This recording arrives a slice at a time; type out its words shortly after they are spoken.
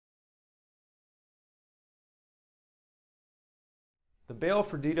The bail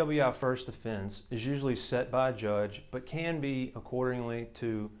for DWI first offense is usually set by a judge, but can be accordingly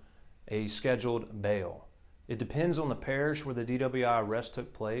to a scheduled bail. It depends on the parish where the DWI arrest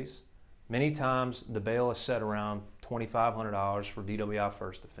took place. Many times the bail is set around $2,500 for DWI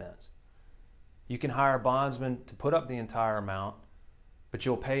first offense. You can hire a bondsman to put up the entire amount, but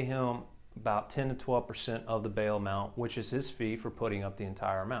you'll pay him about 10 to 12% of the bail amount, which is his fee for putting up the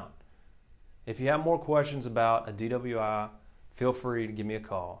entire amount. If you have more questions about a DWI, feel free to give me a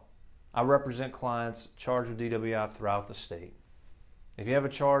call. I represent clients charged with DWI throughout the state. If you have a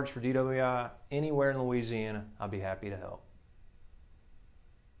charge for DWI anywhere in Louisiana, I'll be happy to help.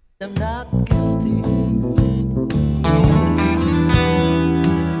 I'm not guilty.